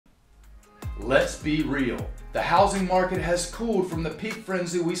Let's be real. The housing market has cooled from the peak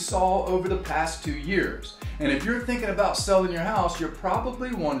frenzy we saw over the past 2 years. And if you're thinking about selling your house, you're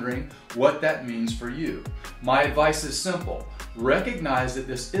probably wondering what that means for you. My advice is simple. Recognize that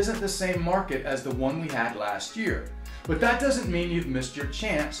this isn't the same market as the one we had last year. But that doesn't mean you've missed your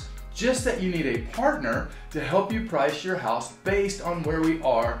chance, just that you need a partner to help you price your house based on where we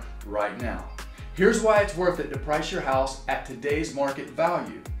are right now. Here's why it's worth it to price your house at today's market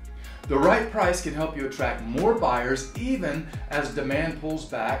value. The right price can help you attract more buyers even as demand pulls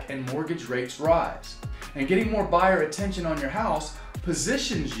back and mortgage rates rise. And getting more buyer attention on your house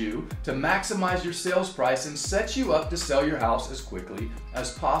positions you to maximize your sales price and sets you up to sell your house as quickly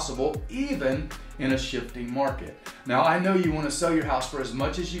as possible, even in a shifting market. Now, I know you want to sell your house for as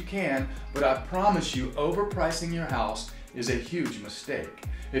much as you can, but I promise you overpricing your house is a huge mistake.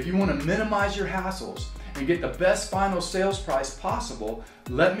 If you want to minimize your hassles and get the best final sales price possible,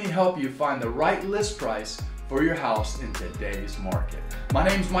 let me help you find the right list price for your house in today's market. My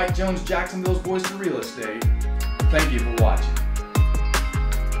name's Mike Jones, Jacksonville's Voice of Real Estate. Thank you for watching.